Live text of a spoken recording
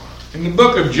In the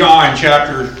book of John,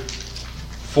 chapter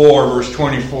 4, verse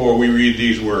 24, we read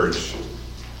these words.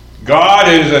 God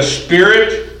is a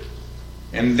spirit,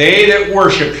 and they that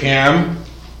worship him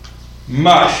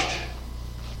must.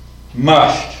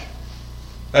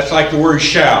 That's like the word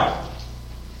shall.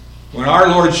 When our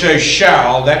Lord says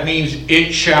shall, that means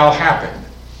it shall happen.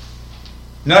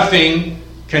 Nothing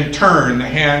can turn the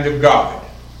hand of God.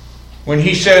 When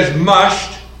he says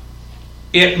must,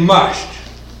 it must.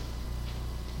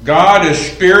 God is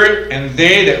spirit, and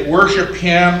they that worship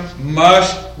him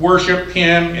must worship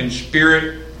him in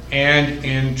spirit and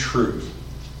in truth.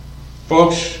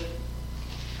 Folks,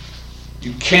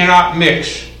 you cannot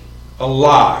mix a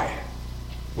lie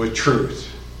with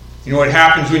truth. You know what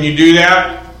happens when you do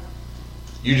that?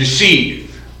 You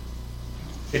deceive.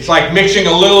 It's like mixing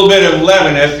a little bit of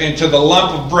leaveneth into the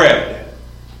lump of bread.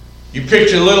 You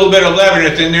pitch a little bit of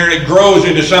leaveneth in there and it grows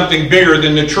into something bigger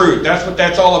than the truth. That's what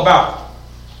that's all about.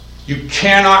 You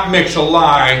cannot mix a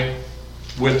lie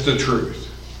with the truth.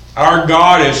 Our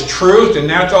God is truth, and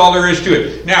that's all there is to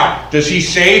it. Now, does he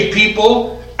save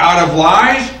people out of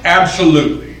lies?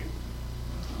 Absolutely.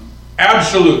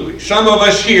 Absolutely. Some of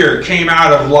us here came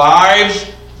out of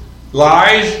lies,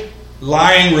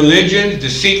 lying religions,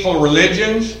 deceitful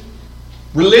religions,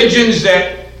 religions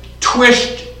that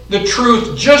twist the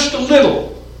truth just a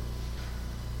little.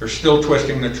 They're still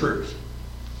twisting the truth.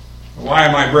 Why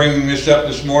am I bringing this up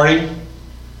this morning?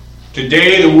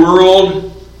 Today the world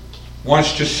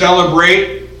wants to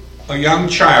celebrate a young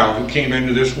child who came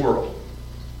into this world.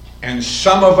 And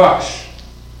some of us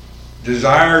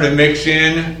desire to mix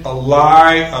in a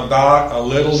lie about a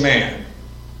little man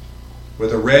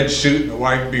with a red suit and a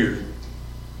white beard.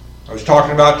 I was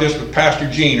talking about this with Pastor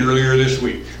Gene earlier this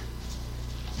week.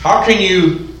 How can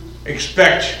you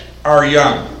expect our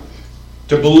young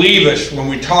to believe us when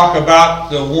we talk about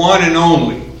the one and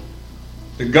only,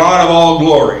 the God of all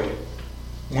glory,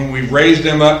 when we've raised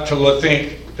them up to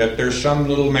think that there's some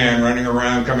little man running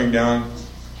around coming down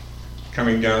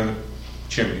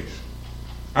chimneys?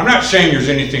 I'm not saying there's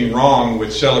anything wrong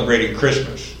with celebrating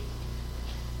Christmas.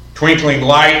 Twinkling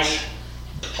lights,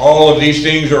 all of these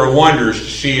things are wonders to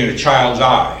see in a child's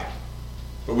eye.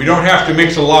 But we don't have to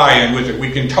mix a lie in with it.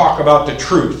 We can talk about the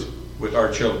truth with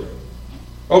our children.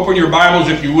 Open your Bibles,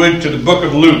 if you would, to the book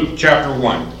of Luke, chapter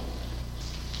 1.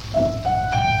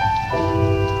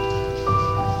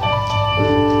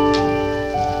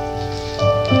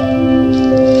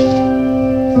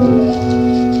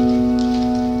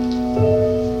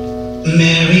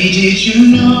 Mary, did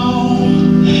you know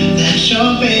that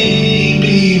your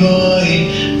baby boy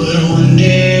would one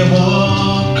day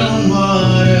walk on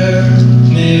water?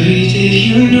 Mary, did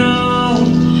you know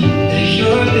that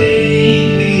your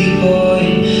baby boy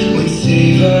would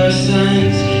save our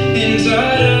sons and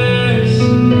daughters?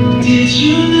 Did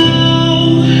you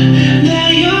know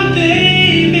that your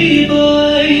baby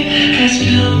boy has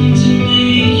come to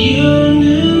make you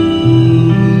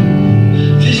new?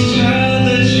 This child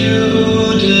that you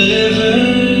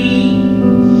delivered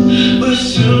will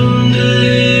soon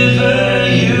deliver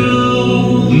you.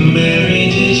 Mary,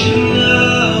 did you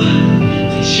know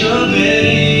that your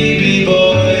baby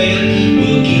boy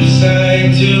will give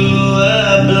sight to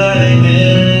a blind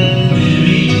man?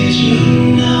 Mary, did you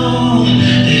know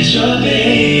that your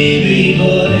baby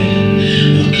boy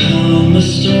will calm a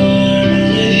storm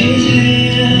with his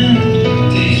hand?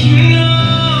 Did you know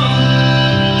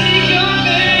that your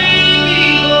baby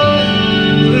boy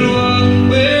would walk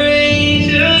where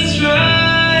angels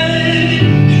ride?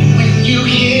 And when you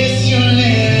kiss your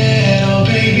little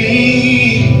baby,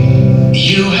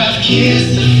 you have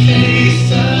kissed the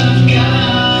face of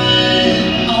God.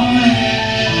 Oh,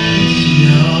 man, did you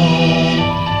know?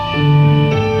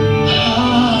 Oh,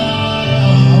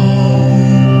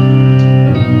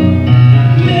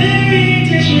 Mary,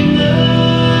 did you know?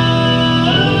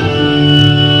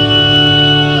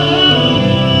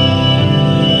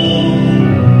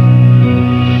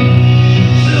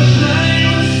 The blind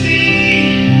will see,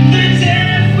 the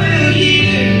deaf will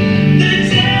hear, the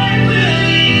dead will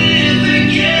live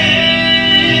again.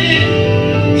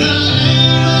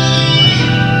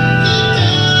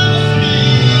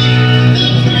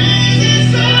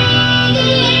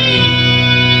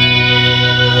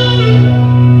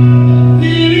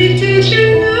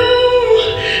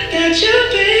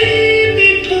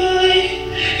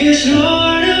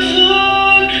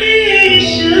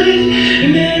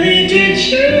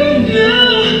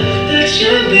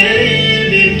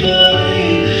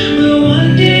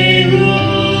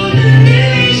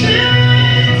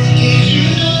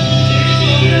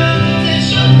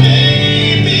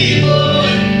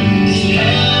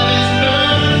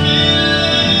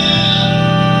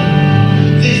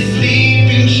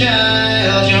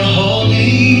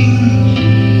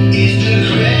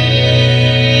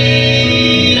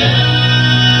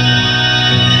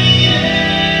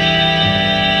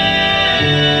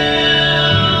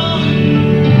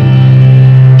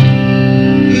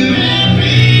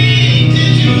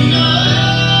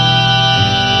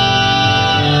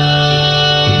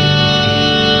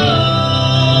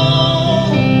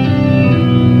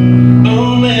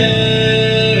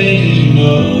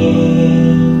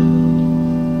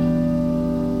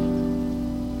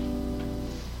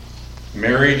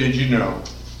 Mary, did you know?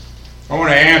 I want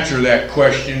to answer that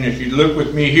question. If you look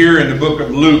with me here in the book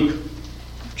of Luke,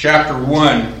 chapter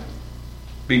 1,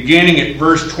 beginning at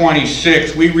verse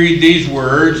 26, we read these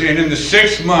words, "And in the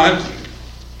 6th month,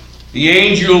 the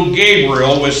angel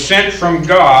Gabriel was sent from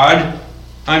God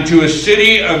unto a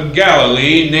city of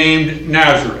Galilee named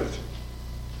Nazareth,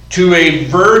 to a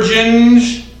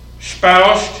virgin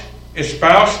espoused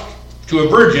to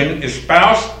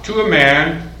a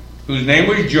man whose name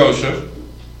was Joseph,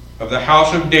 of the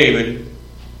house of David,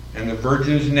 and the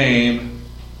virgin's name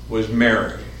was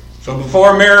Mary." So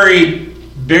before Mary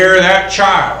bare that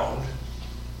child,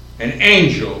 an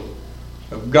angel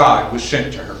of God was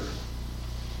sent to her.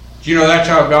 Do you know that's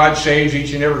how God saves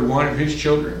each and every one of His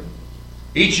children?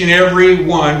 Each and every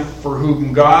one for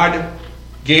whom God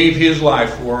gave His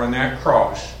life for on that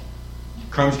cross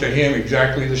comes to Him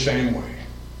exactly the same way.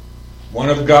 One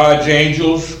of God's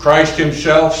angels, Christ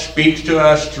Himself, speaks to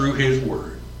us through His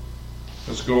Word.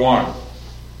 Let's go on.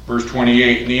 Verse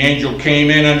 28, "And the angel came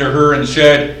in unto her and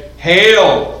said,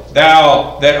 Hail,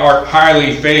 thou that art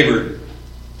highly favored."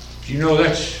 Do you know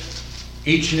that's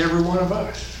each and every one of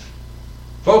us?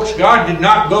 Folks, God did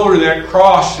not go to that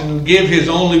cross and give His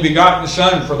only begotten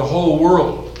Son for the whole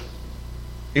world.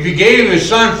 If He gave His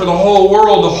Son for the whole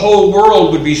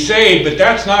world would be saved, but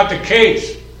that's not the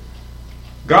case.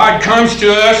 God comes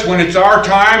to us when it's our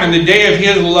time and the day of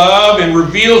His love and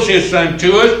reveals His Son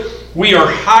to us. We are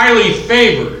highly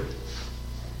favored.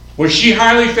 Was she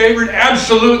highly favored?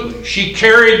 Absolutely. She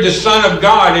carried the Son of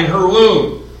God in her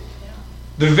womb.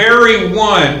 The very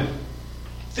one.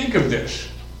 Think of this.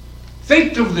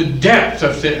 Think of the depth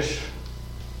of this.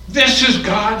 This is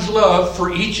God's love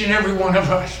for each and every one of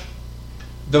us.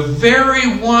 The very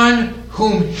one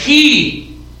whom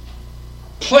He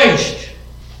placed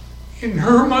in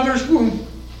her mother's womb.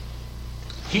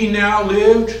 He now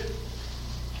lived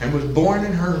and was born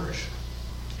in hers.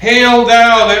 "Hail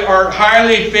thou that art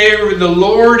highly favored, the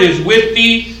Lord is with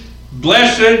thee.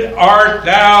 Blessed art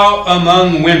thou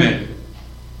among women."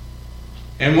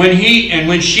 And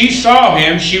when she saw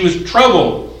him, she was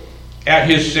troubled at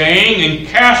his saying, and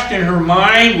cast in her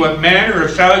mind what manner of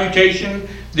salutation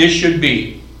this should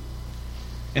be.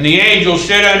 And the angel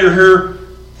said unto her,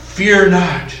 "Fear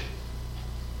not.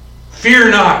 Fear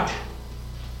not.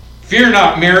 Fear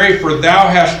not, Mary, for thou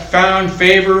hast found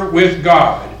favor with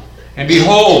God. And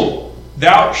behold,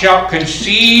 thou shalt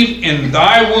conceive in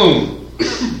thy womb,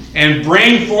 and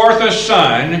bring forth a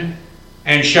son,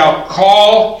 and shalt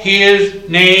call his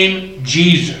name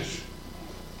Jesus.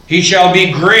 He shall be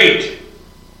great,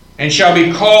 and shall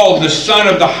be called the Son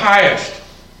of the Highest."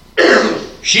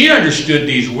 She understood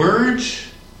these words.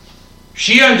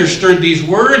 She understood these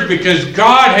words because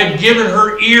God had given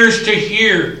her ears to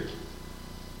hear.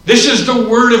 This is the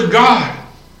Word of God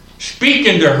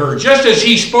speaking to her, just as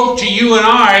He spoke to you and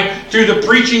I through the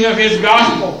preaching of His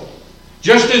gospel,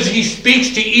 just as He speaks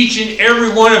to each and every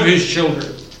one of His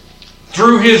children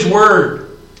through His Word.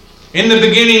 In the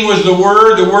beginning was the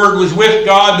Word was with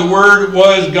God, the Word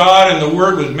was God, and the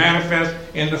Word was manifest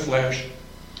in the flesh.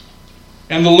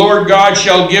 "And the Lord God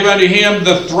shall give unto Him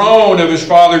the throne of His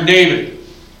father David."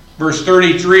 Verse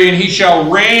 33, "And He shall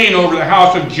reign over the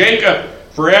house of Jacob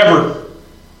forever,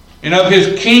 and of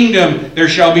His kingdom there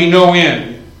shall be no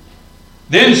end."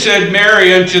 Then said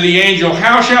Mary unto the angel,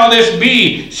 "How shall this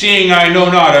be, seeing I know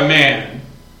not a man?"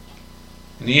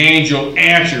 And the angel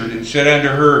answered and said unto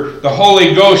her, "The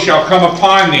Holy Ghost shall come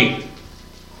upon thee,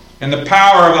 and the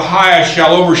power of the Highest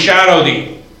shall overshadow thee.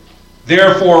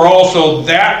 Therefore also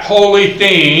that holy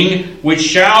thing which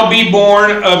shall be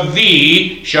born of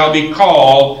thee shall be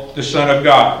called the Son of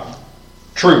God."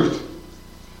 Truth.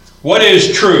 What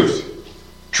is truth?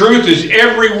 Truth is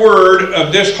every word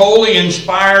of this holy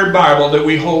inspired Bible that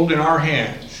we hold in our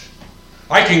hands.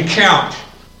 I can count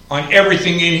on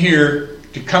everything in here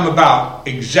to come about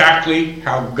exactly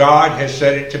how God has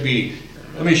said it to be.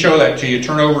 Let me show that to you.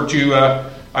 Turn over to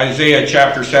Isaiah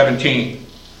chapter 17.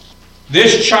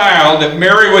 This child that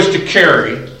Mary was to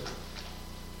carry,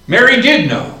 Mary did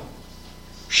know.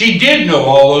 She did know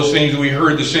all those things we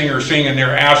heard the singer sing, and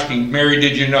they're asking, "Mary,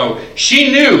 did you know?" She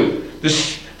knew.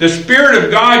 The Spirit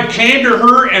of God came to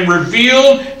her and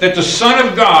revealed that the Son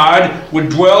of God would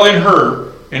dwell in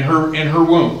her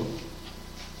womb.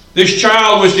 This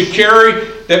child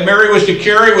that Mary was to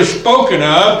carry was spoken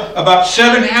of about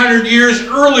 700 years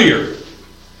earlier.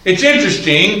 It's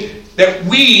interesting that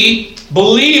we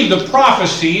believe the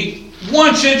prophecy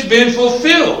once it's been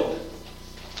fulfilled.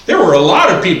 There were a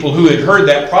lot of people who had heard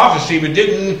that prophecy but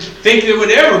didn't think it would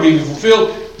ever be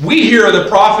fulfilled. we hear the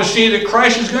prophecy that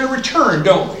Christ is going to return,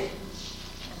 don't we?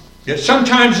 Yet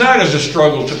sometimes that is a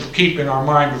struggle to keep in our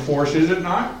mind before us, is it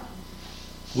not?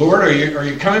 Lord, are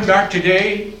you coming back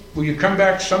today? Will you come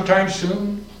back sometime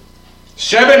soon?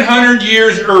 700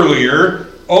 years earlier,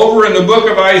 over in the book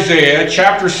of Isaiah,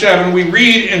 chapter 7, we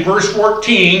read in verse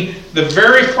 14 the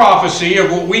very prophecy of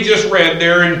what we just read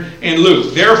there in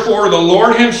Luke. Therefore the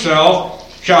Lord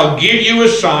himself shall give you a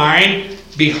sign.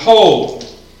 Behold,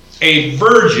 a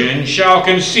virgin shall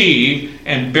conceive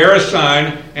and bear a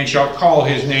son, and shall call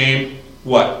his name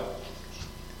what?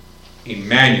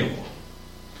 Emmanuel.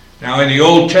 Now in the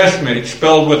Old Testament it's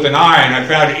spelled with an I, and I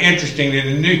found it interesting that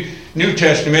in the New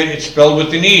Testament it's spelled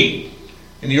with an E.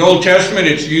 In the Old Testament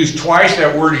it's used twice.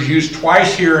 That word is used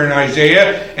twice here in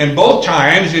Isaiah, and both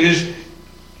times it is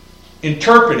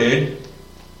interpreted,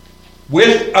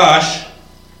 with us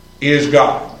is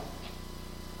God.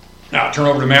 Now turn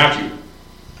over to Matthew,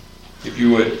 if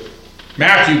you would.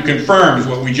 Matthew confirms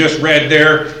what we just read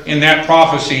there in that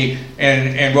prophecy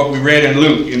and what we read in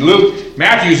Luke. In Luke,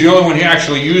 Matthew is the only one who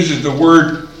actually uses the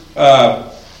word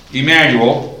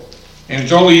Emmanuel, and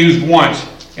it's only used once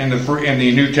in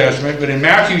the New Testament. But in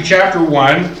Matthew chapter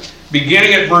 1,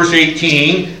 beginning at verse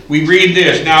 18, we read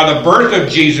this. Now the birth of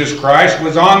Jesus Christ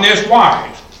was on this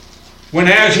wise. When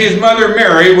as his mother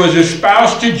Mary was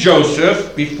espoused to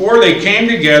Joseph, before they came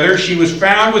together, she was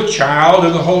found with child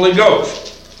of the Holy Ghost.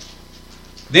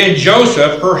 Then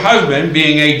Joseph, her husband,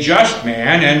 being a just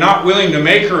man, and not willing to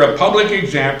make her a public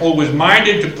example, was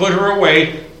minded to put her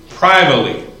away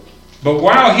privately. But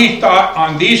while he thought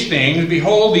on these things,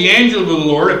 behold, the angel of the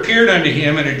Lord appeared unto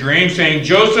him in a dream, saying,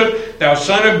 Joseph, thou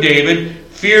son of David,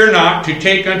 fear not to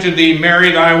take unto thee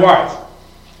Mary thy wife.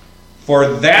 For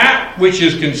that which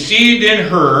is conceived in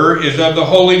her is of the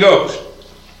Holy Ghost.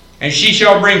 And she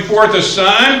shall bring forth a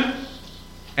son,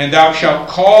 and thou shalt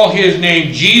call his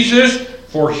name Jesus,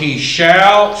 for he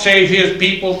shall save his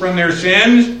people from their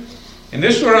sins. And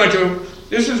this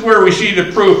is where we see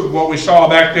the proof of what we saw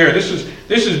back there. This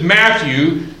is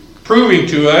Matthew proving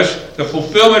to us the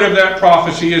fulfillment of that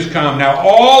prophecy has come. Now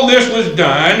all this was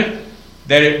done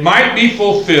that it might be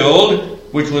fulfilled,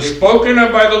 which was spoken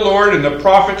of by the Lord and the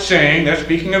prophet, saying, that's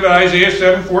speaking of Isaiah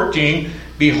 7:14,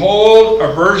 behold,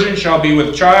 a virgin shall be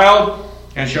with child,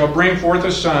 and shall bring forth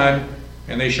a son,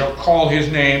 and they shall call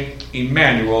his name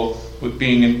Emmanuel, which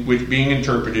being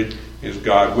interpreted is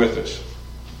God with us.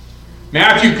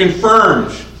 Matthew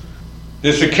confirms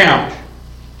this account.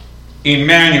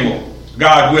 Emmanuel,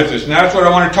 God with us. And that's what I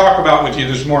want to talk about with you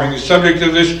this morning. The subject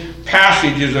of this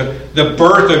passage is the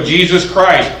birth of Jesus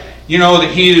Christ. You know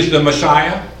that he is the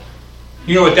Messiah?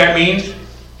 You know what that means?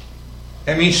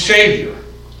 That means Savior.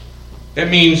 That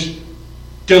means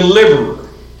deliverer.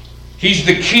 He's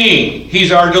the King.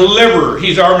 He's our deliverer.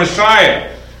 He's our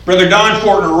Messiah. Brother Don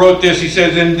Fortner wrote this. He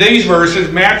says, in these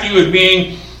verses, Matthew is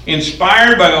being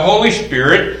inspired by the Holy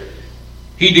Spirit.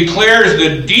 He declares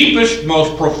the deepest,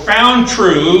 most profound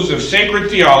truths of sacred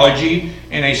theology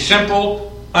in a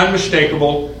simple,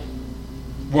 unmistakable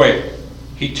way.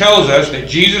 He tells us that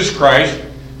Jesus Christ,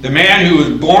 the man who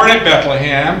was born at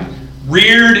Bethlehem,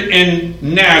 reared in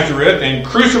Nazareth, and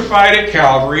crucified at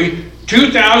Calvary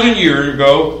 2,000 years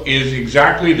ago, is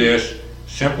exactly this,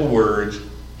 simple words,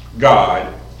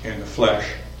 God in the flesh.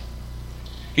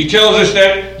 He tells us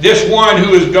that this one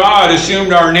who is God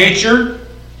assumed our nature.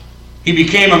 He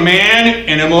became a man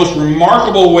in a most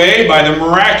remarkable way by the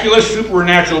miraculous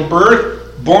supernatural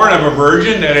birth, born of a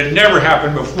virgin that had never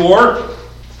happened before.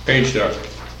 Page does.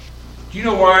 Do you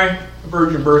know why a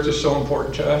virgin birth is so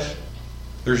important to us?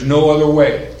 There's no other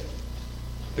way.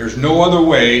 There's no other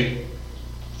way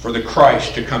for the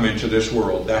Christ to come into this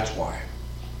world. That's why.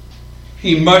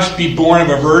 He must be born of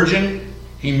a virgin.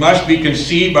 He must be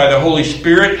conceived by the Holy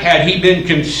Spirit. Had he been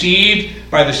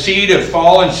conceived by the seed of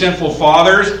fallen sinful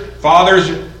fathers,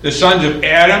 the sons of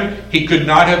Adam, he could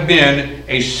not have been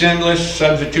a sinless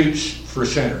substitute for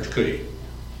sinners, could he?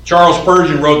 Charles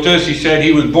Spurgeon wrote this. He said,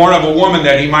 he was born of a woman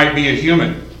that he might be a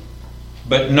human,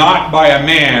 but not by a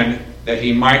man that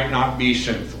he might not be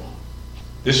sinful.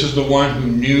 This is the one who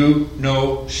knew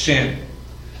no sin.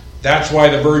 That's why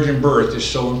the virgin birth is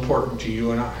so important to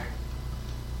you and I.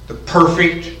 The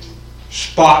perfect,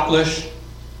 spotless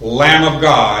Lamb of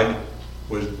God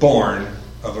was born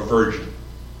of a virgin,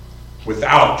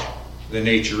 without the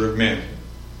nature of men.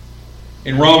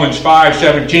 In Romans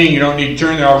 5:17, you don't need to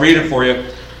turn there, I'll read it for you.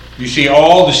 You see,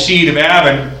 all the seed of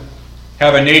Adam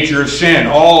have a nature of sin.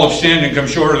 All have sinned and come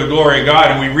short of the glory of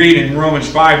God. And we read in Romans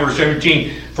 5, verse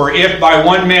 17, for if by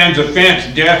one man's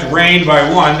offense death reigned by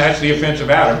one, that's the offense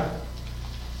of Adam,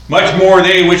 much more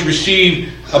they which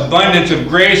receive abundance of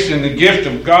grace and the gift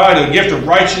of God, the gift of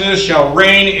righteousness shall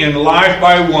reign in life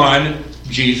by one,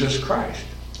 Jesus Christ.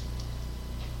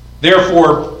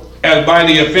 Therefore, as by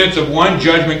the offense of one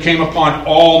judgment came upon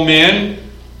all men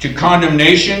to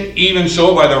condemnation, even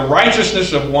so by the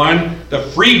righteousness of one the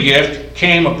free gift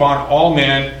came upon all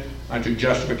men unto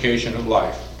justification of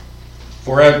life.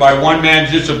 For as by one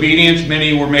man's disobedience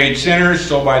many were made sinners,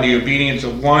 so by the obedience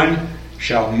of one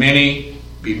shall many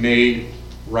be made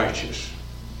righteous.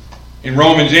 In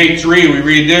Romans 8:3 we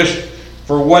read this,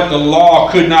 for what the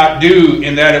law could not do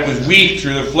in that it was weak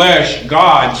through the flesh,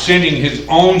 God sending his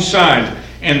own Son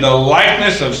in the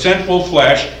likeness of sinful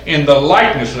flesh, in the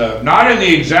likeness of, not in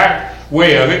the exact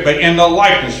way of it, but in the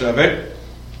likeness of it,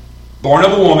 born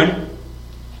of a woman,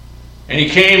 and he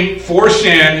came for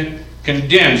sin,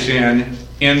 condemned sin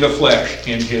in the flesh,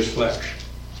 in his flesh.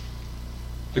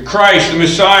 The Christ, the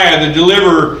Messiah, the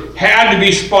deliverer, had to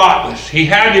be spotless. He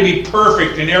had to be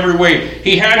perfect in every way.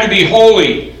 He had to be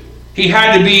holy. He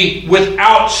had to be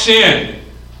without sin.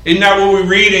 Isn't that what we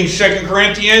read in 2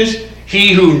 Corinthians?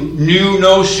 He who knew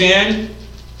no sin.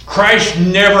 Christ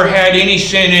never had any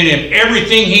sin in him.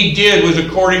 Everything he did was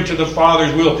according to the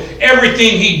Father's will.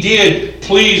 Everything he did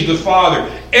pleased the Father.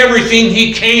 Everything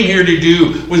he came here to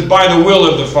do was by the will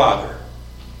of the Father.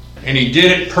 And he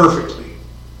did it perfectly.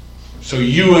 So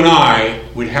you and I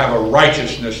would have a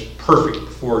righteousness perfect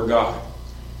before God.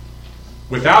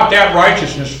 Without that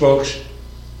righteousness, folks,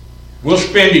 we'll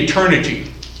spend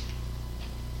eternity.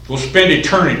 We'll spend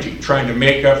eternity trying to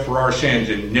make up for our sins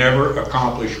and never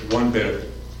accomplish one bit of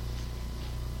it.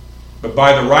 But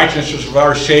by the righteousness of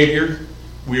our Savior,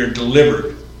 we are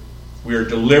delivered. We are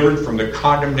delivered from the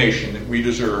condemnation that we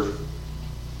deserve.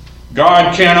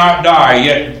 God cannot die,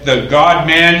 yet the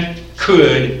God-man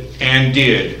could and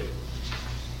did.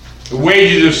 The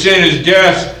wages of sin is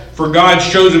death. For God's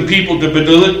chosen people to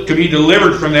be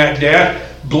delivered from that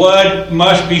death, blood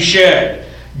must be shed.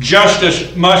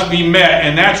 Justice must be met.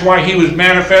 And that's why he was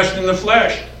manifest in the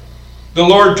flesh. The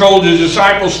Lord told his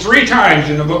disciples 3 times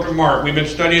in the book of Mark. We've been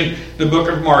studying the book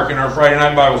of Mark in our Friday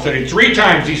night Bible study. 3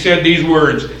 times he said these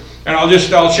words. And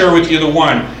I'll share with you the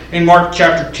one. In Mark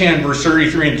chapter 10, verse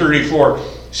 33 and 34.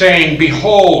 Saying,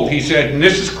 behold, he said, and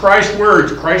this is Christ's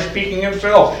words, Christ speaking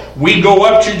himself, we go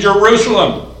up to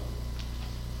Jerusalem.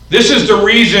 This is the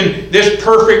reason this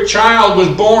perfect child was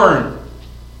born.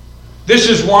 This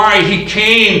is why he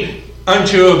came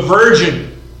unto a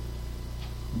virgin,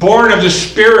 born of the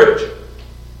Spirit,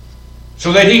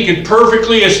 so that he could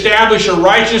perfectly establish a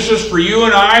righteousness for you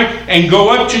and I, and go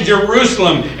up to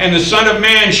Jerusalem, and the Son of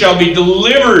Man shall be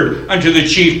delivered unto the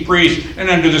chief priests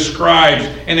and unto the scribes,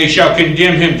 and they shall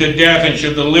condemn him to death, and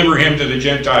shall deliver him to the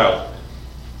Gentiles.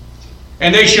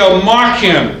 And they shall mock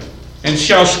him, and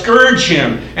shall scourge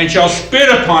him, and shall spit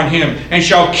upon him, and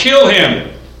shall kill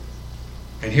him.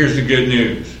 And here's the good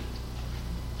news.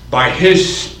 By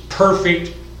his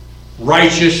perfect,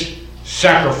 righteous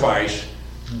sacrifice,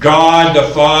 God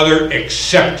the Father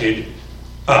accepted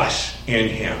us in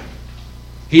him.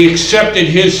 He accepted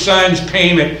his Son's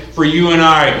payment for you and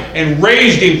I and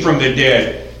raised him from the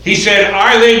dead. He said,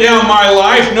 I lay down my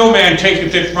life, no man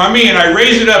taketh it from me, and I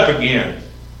raise it up again.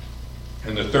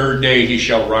 And the third day he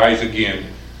shall rise again.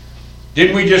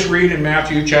 Didn't we just read in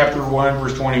Matthew chapter 1,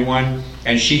 verse 21,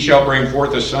 and she shall bring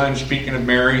forth a son, speaking of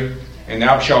Mary, and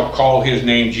thou shalt call his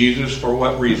name Jesus. For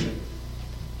what reason?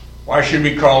 Why should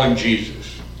we call him Jesus?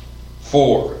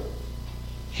 For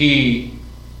he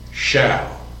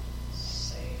shall.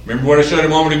 Remember what I said a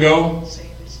moment ago?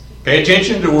 Pay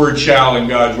attention to the word shall in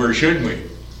God's word, shouldn't we?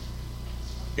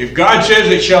 If God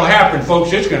says it shall happen,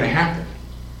 folks, it's going to happen.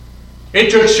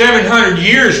 It took 700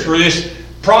 years for this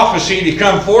prophecy to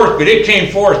come forth, but it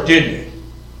came forth, didn't it?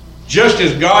 Just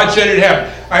as God said it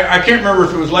happened. I can't remember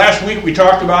if it was last week we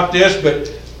talked about this,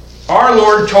 but our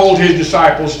Lord told his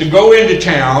disciples to go into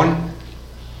town,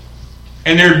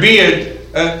 and there'd be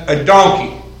a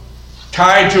donkey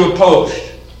tied to a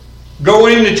post. Go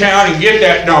into town and get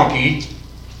that donkey.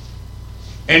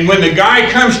 And when the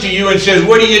guy comes to you and says,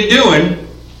 what are you doing?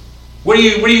 What are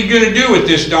you going to do with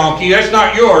this donkey? That's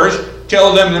not yours.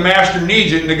 Tell them the master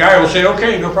needs it. And the guy will say,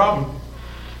 okay, no problem.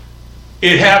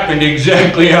 It happened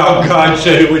exactly how God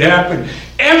said it would happen.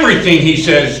 Everything he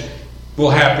says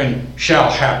will happen, shall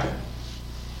happen.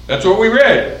 That's what we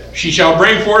read. She shall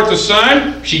bring forth a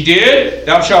son. She did.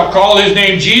 Thou shalt call his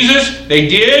name Jesus. They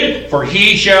did. For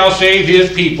he shall save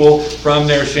his people from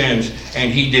their sins.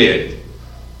 And he did.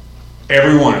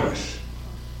 Every one of us.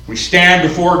 We stand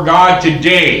before God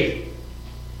today.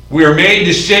 We are made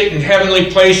to sit in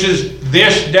heavenly places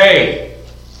this day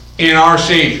in our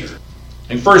Savior.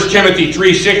 In 1 Timothy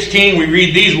 3:16, we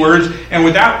read these words, "And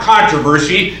without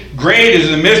controversy, great is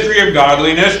the mystery of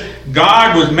godliness.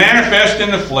 God was manifest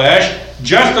in the flesh,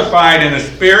 justified in the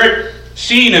spirit,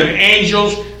 seen of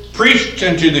angels, preached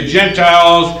unto the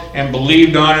Gentiles, and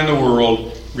believed on in the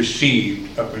world,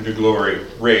 received up into glory,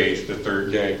 raised the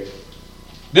third day."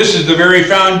 This is the very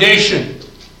foundation.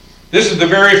 This is the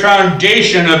very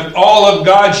foundation of all of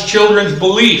God's children's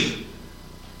belief.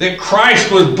 That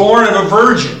Christ was born of a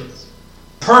virgin,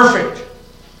 perfect,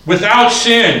 without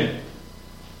sin.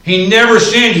 He never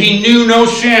sinned. He knew no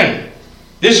sin.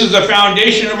 This is the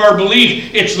foundation of our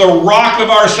belief. It's the rock of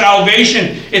our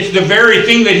salvation. It's the very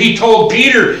thing that he told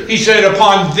Peter. He said,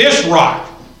 "Upon this rock."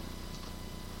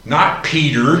 Not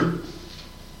Peter.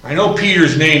 I know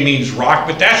Peter's name means rock,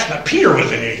 but that's not. Peter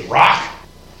wasn't any rock.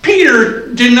 Peter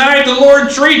denied the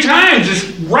Lord 3 times, just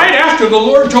right after the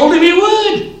Lord told him he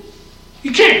would. You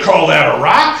can't call that a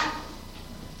rock.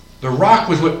 The rock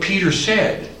was what Peter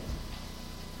said.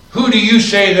 "Who do you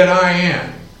say that I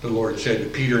am?" the Lord said to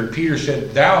Peter. And Peter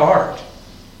said, "Thou art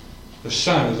the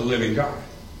Son of the living God."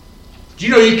 Do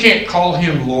you know you can't call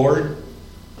him Lord?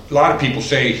 A lot of people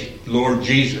say Lord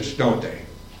Jesus, don't they?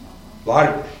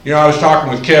 I was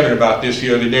talking with Kevin about this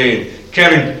the other day, and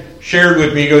Kevin shared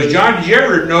with me, he goes, "John, did you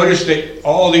ever notice that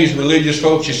all these religious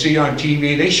folks you see on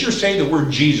TV, they sure say the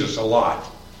word Jesus a lot.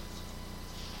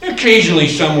 Occasionally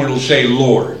someone will say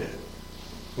Lord.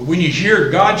 But when you hear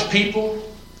God's people,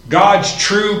 God's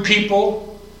true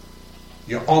people,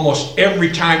 almost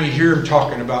every time you hear them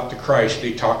talking about the Christ,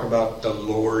 they talk about the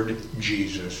Lord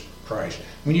Jesus Christ.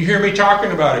 When you hear me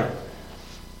talking about him,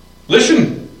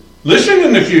 listen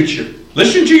in the future.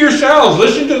 Listen to yourselves.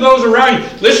 Listen to those around you.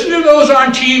 Listen to those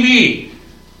on TV.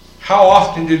 How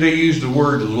often do they use the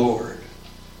word Lord?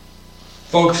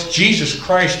 Folks, Jesus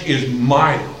Christ is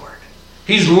my Lord.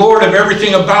 He's Lord of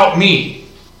everything about me.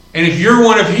 And if you're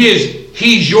one of his,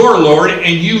 he's your Lord,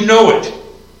 and you know it.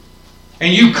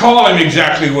 And you call him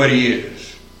exactly what he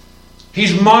is.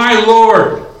 He's my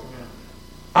Lord.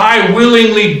 I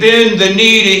willingly bend the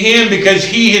knee to him because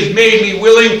he has made me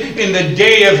willing in the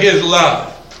day of his love.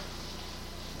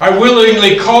 I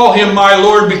willingly call him my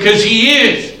Lord because he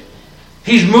is.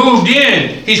 He's moved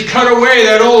in. He's cut away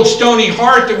that old stony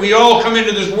heart that we all come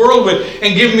into this world with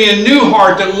and give me a new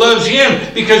heart that loves him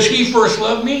because he first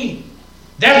loved me.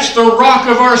 That's the rock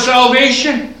of our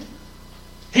salvation.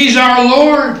 He's our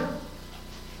Lord.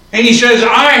 And he says,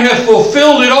 "I have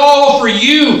fulfilled it all for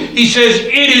you." He says,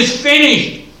 "It is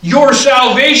finished. Your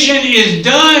salvation is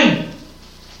done."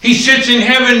 He sits in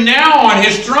heaven now on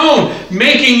his throne,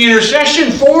 making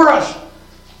intercession for us.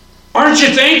 Aren't you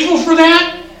thankful for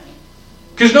that?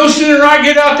 Because no sooner I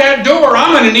get out that door,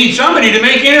 I'm going to need somebody to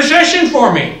make intercession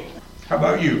for me. How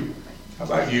about you? How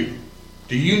about you?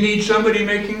 Do you need somebody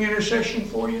making intercession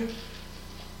for you?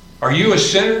 Are you a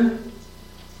sinner?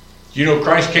 You know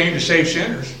Christ came to save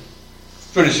sinners.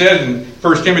 That's what it says in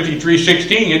 1 Timothy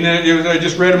 3:16. Isn't that what I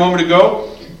just read a moment ago?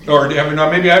 Or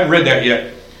maybe I haven't read that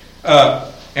yet.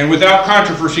 "And without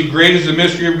controversy, great is the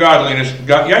mystery of godliness."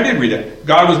 I did read that.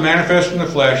 "God was manifest in the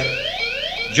flesh,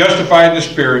 justified in the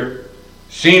spirit,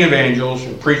 seen of angels,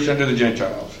 and preached unto the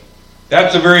Gentiles."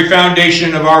 That's the very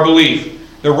foundation of our belief.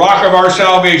 The rock of our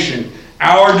salvation.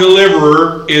 Our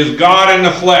deliverer is God in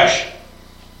the flesh.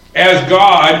 As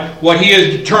God, what he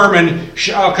has determined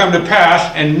shall come to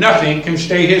pass, and nothing can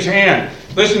stay his hand.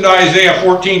 Listen to Isaiah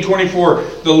 14:24.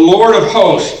 "The Lord of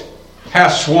hosts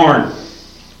hath sworn,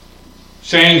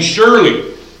 saying, Surely,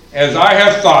 as I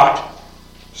have thought,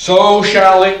 so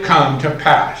shall it come to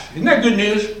pass." Isn't that good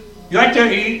news? You like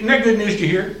that? Isn't that good news to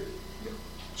hear?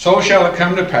 "So shall it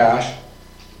come to pass,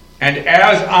 and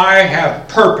as I have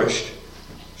purposed,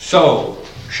 so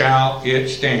shall it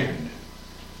stand."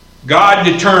 God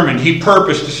determined, he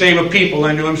purposed to save a people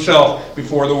unto himself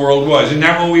before the world was. Isn't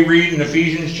that what we read in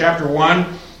Ephesians chapter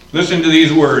 1? Listen to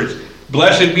these words.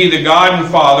 "Blessed be the God and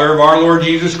Father of our Lord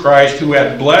Jesus Christ, who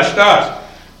hath blessed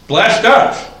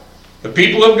us, the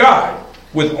people of God,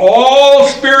 with all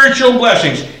spiritual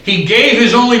blessings." He gave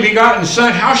his only begotten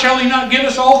Son. How shall he not give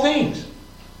us all things?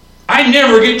 I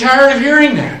never get tired of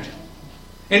hearing that.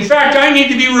 In fact, I need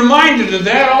to be reminded of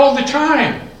that all the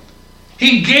time.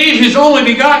 He gave his only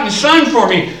begotten Son for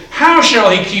me. How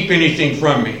shall he keep anything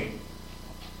from me?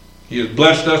 He has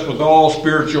blessed us with all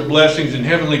spiritual blessings in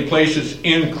heavenly places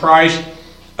in Christ,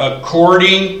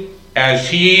 according as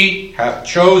he hath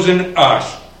chosen us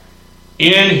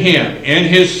in him, in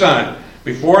his Son,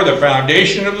 before the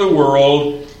foundation of the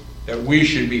world, that we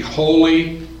should be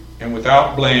holy and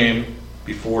without blame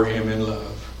before him in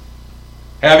love.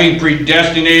 having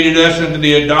predestinated us unto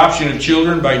the adoption of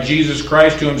children by Jesus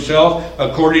Christ to himself,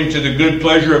 according to the good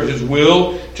pleasure of his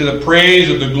will, to the praise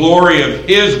of the glory of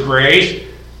his grace,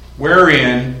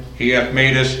 wherein he hath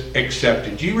made us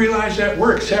accepted. Do you realize that?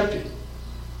 We're accepted.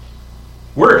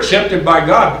 We're accepted by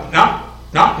God.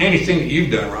 Not in anything that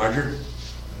you've done, Roger.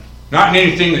 Not in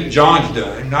anything that John's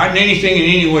done. Not in anything that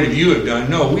any one of you have done.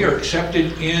 No, we are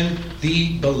accepted in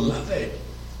the Beloved.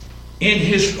 In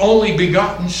his only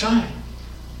begotten Son.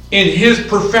 In his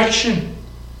perfection.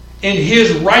 In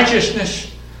his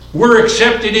righteousness. We're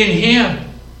accepted in him.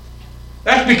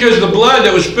 That's because the blood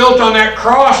that was spilt on that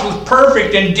cross was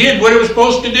perfect and did what it was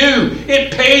supposed to do.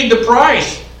 It paid the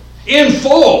price in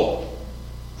full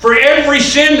for every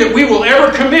sin that we will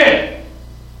ever commit.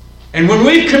 And when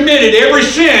we've committed every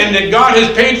sin that God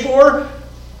has paid for,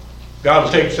 God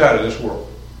will take us out of this world.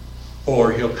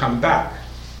 Or he'll come back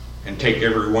and take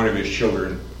every one of his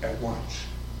children at once.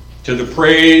 To the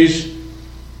praise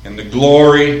and the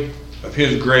glory of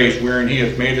his grace, wherein he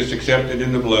hath made us accepted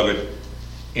in the Beloved,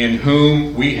 in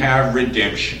whom we have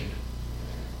redemption.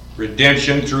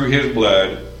 Redemption through his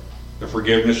blood, the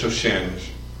forgiveness of sins,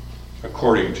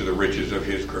 according to the riches of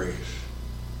his grace.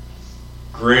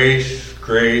 Grace,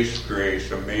 grace,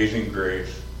 grace, amazing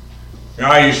grace. You know,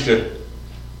 I used to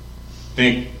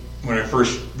think when I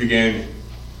first began,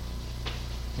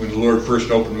 when the Lord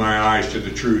first opened my eyes to the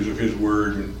truths of his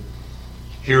word and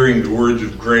hearing the words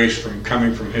of grace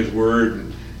coming from his word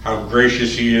and how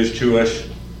gracious he is to us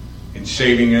in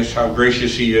saving us, how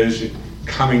gracious he is in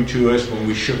coming to us when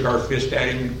we shook our fist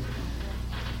at him.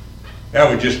 That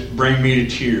would just bring me to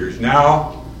tears.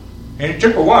 Now, and it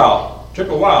took a while.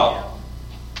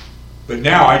 But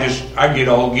now I get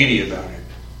all giddy about it.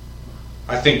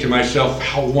 I think to myself,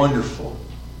 how wonderful.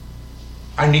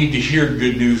 I need to hear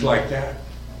good news like that.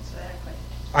 Exactly.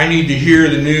 I need to hear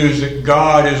the news that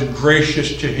God is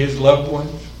gracious to his loved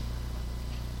ones.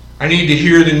 I need to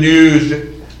hear the news that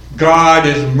God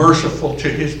is merciful to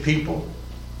his people.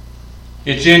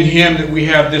 It's in him that we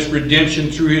have this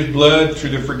redemption through his blood,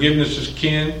 through the forgiveness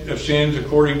of sins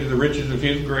according to the riches of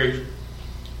his grace.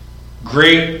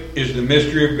 Great is the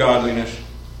mystery of godliness.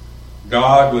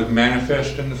 God was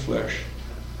manifest in the flesh.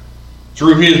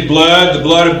 Through his blood, the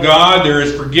blood of God, there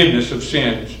is forgiveness of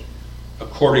sins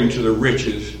according to the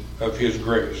riches of his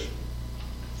grace.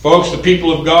 Folks, the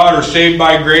people of God are saved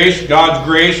by grace, God's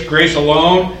grace, grace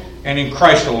alone, and in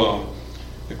Christ alone.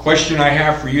 The question I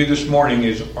have for you this morning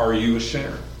is, are you a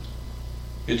sinner?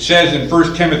 It says in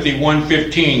 1 Timothy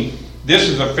 1:15, this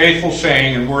is a faithful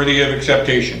saying and worthy of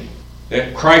acceptation,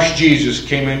 that Christ Jesus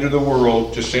came into the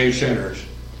world to save sinners.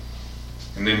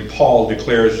 And then Paul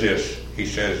declares this. He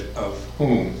says, of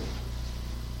whom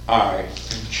I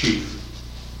am chief.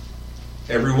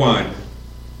 Every one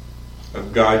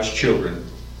of God's children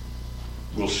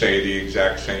will say the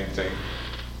exact same thing.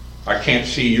 I can't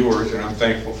see yours, and I'm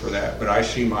thankful for that, but I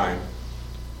see mine.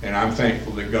 And I'm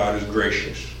thankful that God is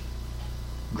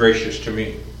gracious to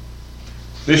me.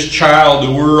 This child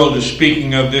the world is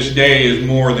speaking of this day is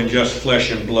more than just flesh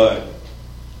and blood.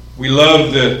 We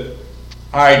love the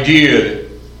idea that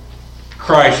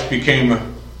Christ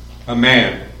became a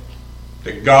man,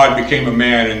 that God became a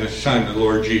man in the Son, the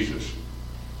Lord Jesus.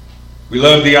 We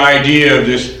love the idea of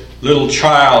this little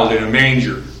child in a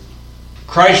manger.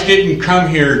 Christ didn't come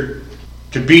here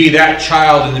to be that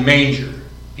child in the manger.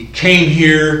 He came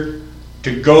here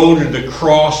to go to the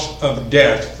cross of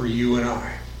death for you and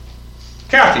I.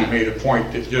 Kathy made a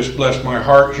point that just blessed my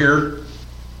heart here.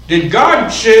 Did God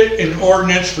set an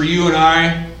ordinance for you and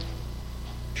I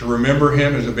to remember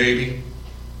him as a baby?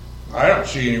 I don't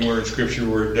see anywhere in Scripture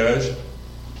where it does.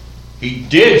 He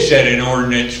did set an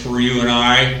ordinance for you and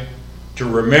I to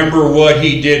remember what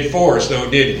he did for us, though,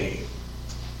 didn't he?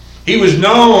 He was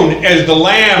known as the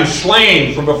Lamb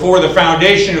slain from before the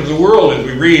foundation of the world, as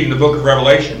we read in the book of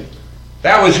Revelation.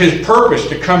 That was his purpose,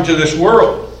 to come to this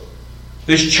world.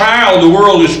 This child the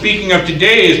world is speaking of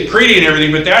today is pretty and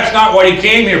everything, but that's not what he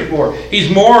came here for. He's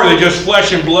more than just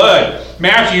flesh and blood.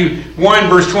 Matthew 1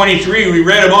 verse 23, we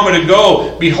read a moment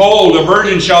ago, behold, a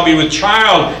virgin shall be with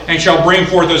child and shall bring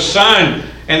forth a son,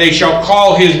 and they shall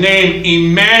call his name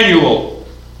Emmanuel,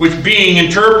 which being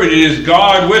interpreted is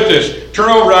God with us. Turn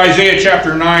over to Isaiah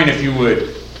chapter 9 if you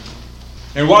would.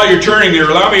 And while you're turning there,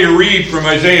 allow me to read from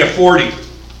Isaiah 40.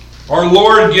 Our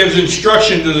Lord gives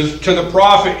instruction to the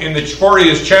prophet in the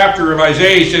 40th chapter of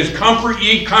Isaiah. He says, comfort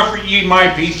ye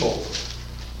my people,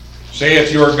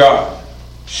 saith your God.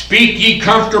 Speak ye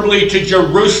comfortably to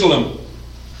Jerusalem.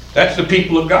 That's the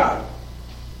people of God.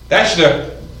 That's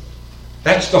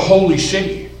the holy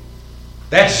city.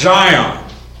 That's Zion.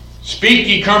 Speak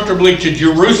ye comfortably to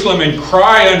Jerusalem, and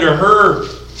cry unto her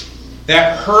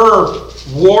that her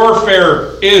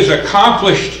warfare is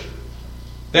accomplished,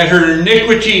 that her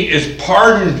iniquity is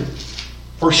pardoned,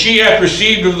 for she hath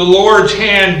received of the Lord's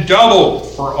hand double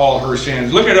for all her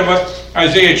sins. Look at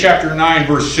Isaiah chapter 9,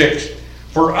 verse 6.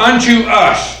 For unto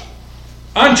us,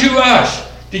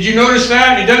 did you notice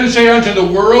that? It doesn't say unto the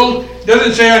world, it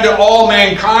doesn't say unto all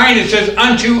mankind, it says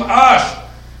unto us,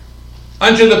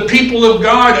 unto the people of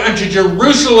God, unto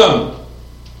Jerusalem.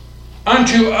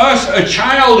 Unto us a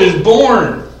child is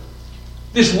born.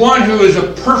 This one who is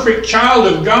a perfect child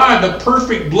of God, the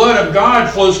perfect blood of God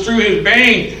flows through his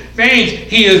veins.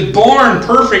 He is born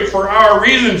perfect for our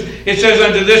reasons. It says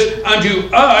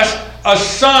unto us a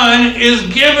son is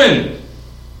given.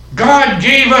 God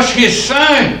gave us his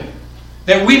son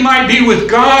that we might be with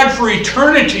God for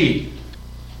eternity.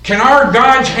 Can our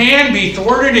God's hand be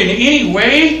thwarted in any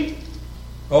way?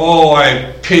 Oh,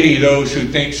 I pity those who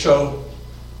think so.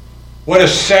 What a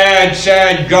sad,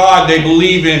 sad God they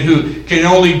believe in, who can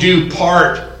only do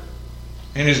part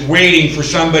and is waiting for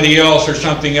somebody else or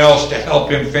something else to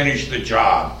help him finish the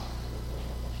job.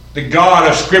 The God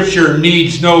of Scripture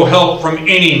needs no help from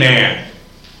any man.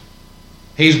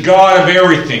 He's God of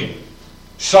everything,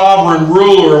 sovereign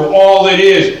ruler of all that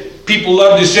is. People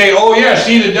love to say, oh yeah,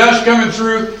 see the dust coming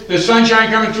through, the sunshine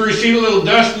coming through, see the little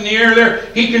dust in the air there?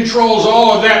 He controls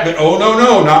all of that, but oh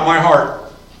no, not my heart.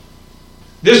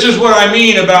 This is what I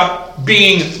mean about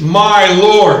being my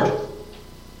Lord.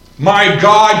 My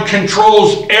God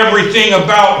controls everything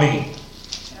about me.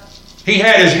 He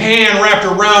had his hand wrapped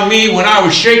around me when I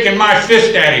was shaking my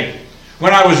fist at him,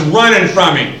 when I was running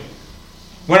from him,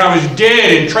 when I was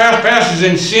dead in trespasses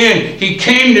and sin. He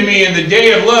came to me in the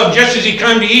day of love, just as he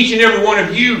come to each and every one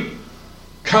of you.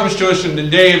 Comes to us in the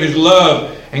day of his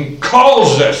love and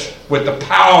calls us with the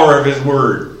power of his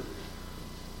word.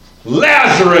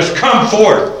 Lazarus, come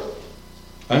forth.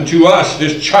 Unto us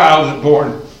this child is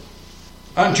born.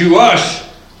 Unto us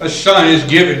a son is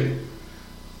given.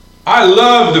 I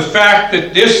love the fact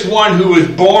that this one who was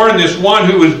born, this one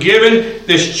who was given,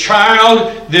 this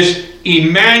child, this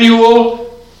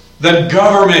Emmanuel, the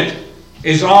government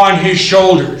is on his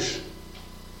shoulders.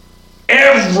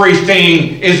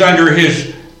 Everything is under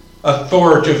his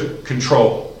authoritative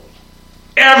control.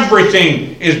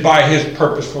 Everything is by his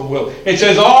purposeful will. It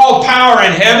says all power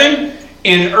in heaven,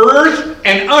 in earth,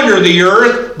 and under the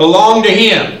earth belong to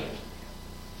him.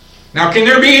 Now, can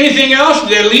there be anything else?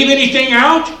 Did they leave anything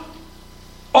out?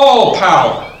 All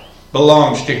power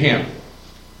belongs to him.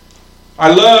 I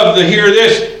love to hear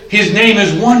this. His name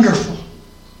is wonderful.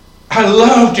 I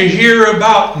love to hear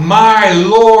about my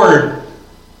Lord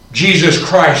Jesus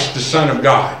Christ, the Son of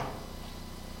God.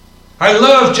 I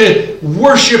love to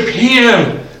worship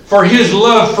him for his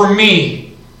love for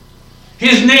me.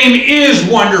 His name is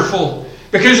wonderful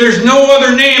because there's no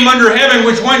other name under heaven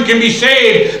which one can be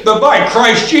saved but by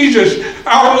Christ Jesus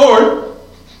our Lord.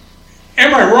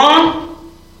 Am I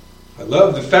wrong? I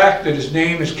love the fact that his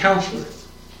name is Counselor.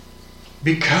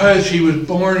 Because he was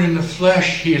born in the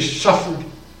flesh, he has suffered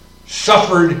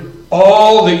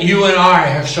all that you and I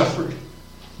have suffered,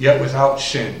 yet without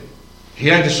sin. He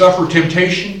had to suffer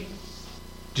temptation.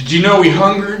 Did you know he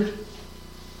hungered?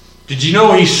 Did you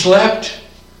know he slept?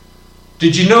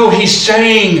 Did you know he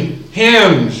sang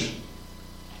hymns?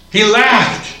 He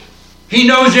laughed. He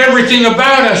knows everything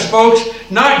about us, folks.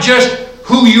 Not just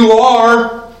who you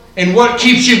are and what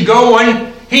keeps you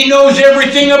going. He knows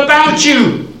everything about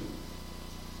you.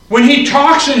 When he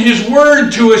talks in his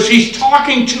word to us, he's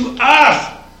talking to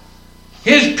us,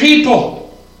 his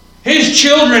people, his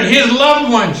children, his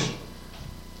loved ones.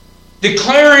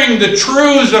 Declaring the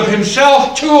truths of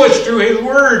himself to us through his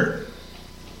word.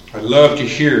 I love to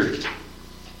hear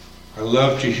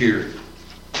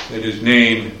that his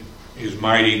name is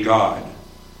Mighty God.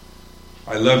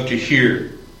 I love to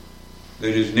hear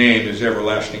that his name is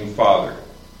Everlasting Father.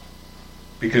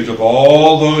 Because of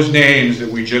all those names that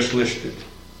we just listed,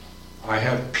 I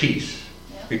have peace.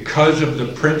 Because of the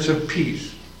Prince of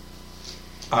Peace,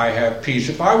 I have peace.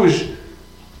 If I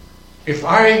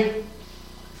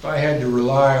had to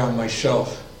rely on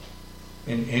myself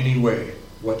in any way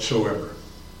whatsoever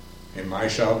in my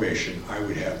salvation, I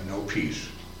would have no peace.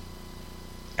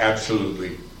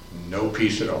 Absolutely no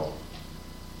peace at all.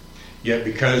 Yet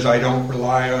because I don't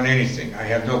rely on anything, I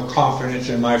have no confidence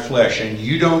in my flesh, and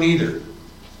you don't either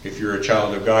if you're a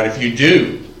child of God. If you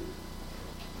do,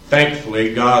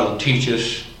 thankfully God will teach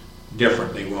us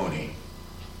differently, won't he?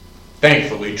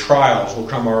 Thankfully trials will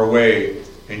come our way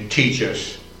and teach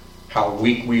us how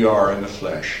weak we are in the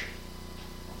flesh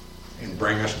and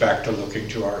bring us back to looking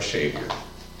to our Savior,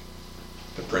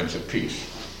 the Prince of Peace.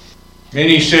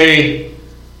 Many say,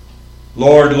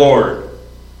 Lord, Lord.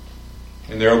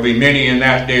 And there will be many in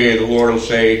that day, the Lord will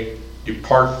say,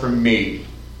 depart from me,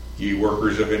 ye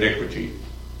workers of iniquity.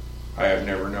 I have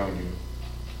never known you.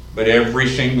 But every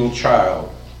single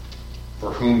child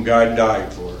for whom God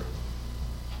died for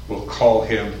will call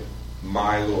him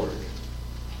my Lord.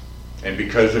 And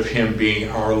because of him being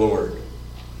our Lord,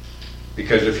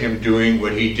 because of him doing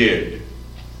what he did,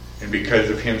 and because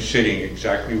of him sitting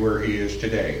exactly where he is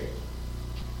today,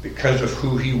 because of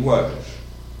who he was,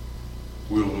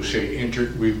 we will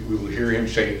hear him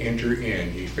say, enter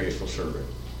in, ye faithful servant.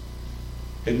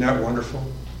 Isn't that wonderful?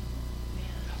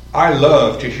 I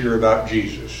love to hear about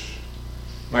Jesus.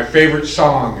 My favorite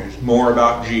song is More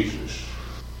About Jesus.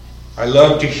 I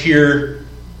love to hear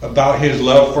about his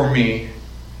love for me.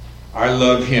 I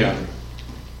love him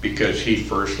because he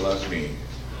first loved me.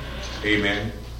 Amen.